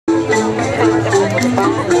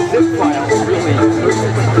zip file really.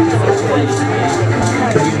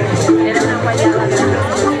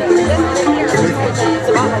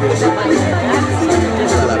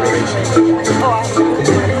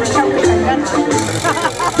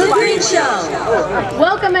 The Green Show.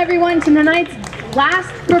 Welcome everyone to tonight's last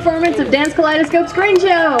performance of Dance Kaleidoscope's Green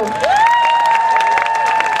Show.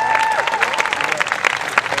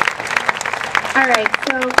 Alright,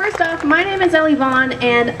 so first off, my name is Ellie Vaughn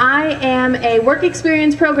and I am a work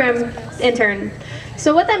experience program intern.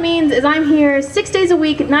 So what that means is I'm here 6 days a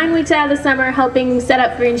week, 9 weeks out of the summer helping set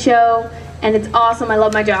up Green Show, and it's awesome, I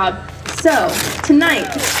love my job. So, tonight,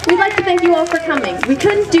 we'd like to thank you all for coming. We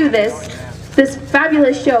couldn't do this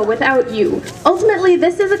fabulous show without you. Ultimately,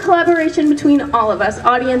 this is a collaboration between all of us,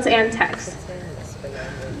 audience and techs.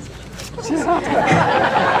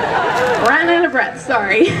 Ran out of breath,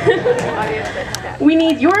 sorry. We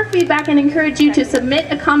need your feedback and encourage you to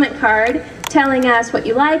submit a comment card telling us what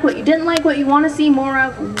you like, what you didn't like, what you want to see more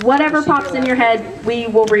of, whatever pops in your head, we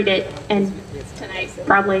will read it, and tonight,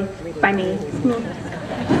 probably, by me.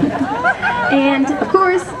 And, of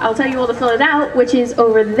course, I'll tell you all to fill it out, which is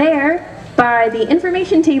over there by the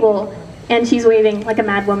information table, and she's waving like a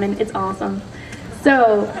mad woman. It's awesome.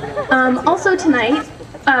 So, also tonight,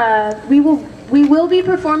 we will be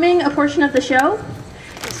performing a portion of the show.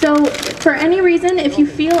 So, for any reason, if you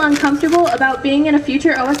feel uncomfortable about being in a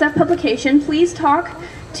future OSF publication, please talk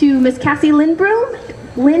to Miss Cassie Lindblom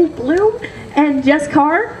and Jess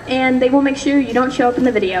Carr, and they will make sure you don't show up in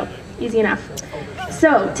the video. Easy enough.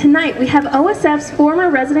 So, tonight we have OSF's former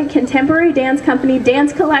resident contemporary dance company,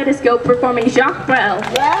 Dance Kaleidoscope, performing Jacques Brel.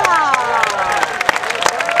 Yeah.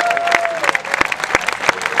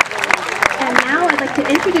 And now I'd like to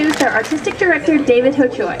introduce our artistic director, David Ho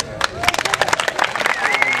Choy.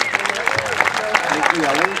 Thank you,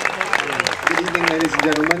 Ellie. Good evening, ladies and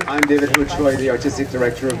gentlemen. I'm David Ho Choy, the artistic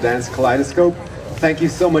director of Dance Kaleidoscope. Thank you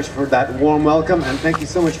so much for that warm welcome, and thank you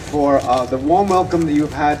so much for the warm welcome that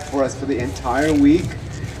you've had for us for the entire week.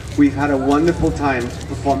 We've had a wonderful time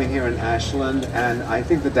performing here in Ashland, and I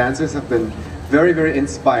think the dancers have been very, very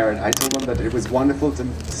inspired. I told them that it was wonderful to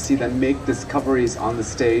see them make discoveries on the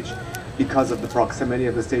stage because of the proximity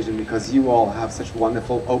of the stage and because you all have such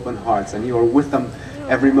wonderful open hearts and you are with them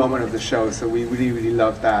every moment of the show, so we really, really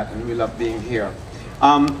love that, and we love being here.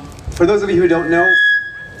 For those of you who don't know,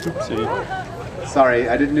 sorry,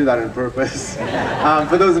 I didn't do that on purpose.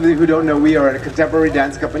 For those of you who don't know, we are a contemporary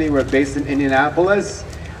dance company. We're based in Indianapolis.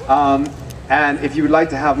 And if you would like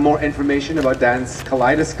to have more information about Dance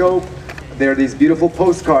Kaleidoscope, there are these beautiful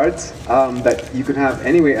postcards that you can have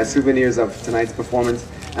anyway as souvenirs of tonight's performance.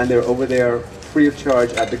 And they're over there free of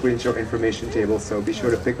charge at the Green Show information table, so be sure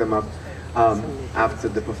to pick them up after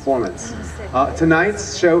the performance.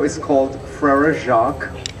 Tonight's show is called Frère Jacques.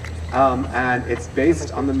 And it's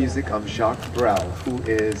based on the music of Jacques Brel, who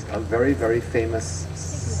is a very, very famous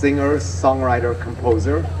singer, songwriter,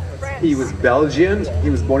 composer. He was Belgian, he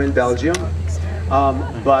was born in Belgium,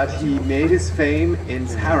 but he made his fame in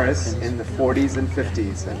Paris in the 40s and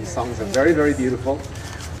 50s, and his songs are very, very beautiful.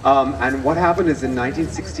 And what happened is in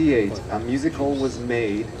 1968, a musical was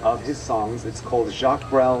made of his songs. It's called Jacques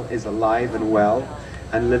Brel is Alive and Well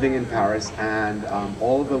and Living in Paris, and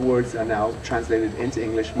all of the words are now translated into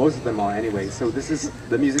English. Most of them are anyway. So this is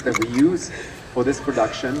the music that we use for this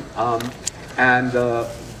production.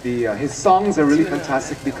 His songs are really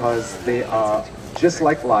fantastic because they are just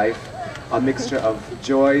like life, a mixture of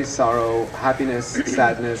joy, sorrow, happiness,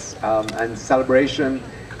 sadness, and celebration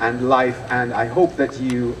and life. And I hope that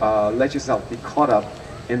you let yourself be caught up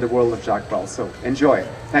in the world of Jacques Brel. So enjoy.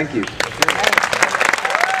 Thank you.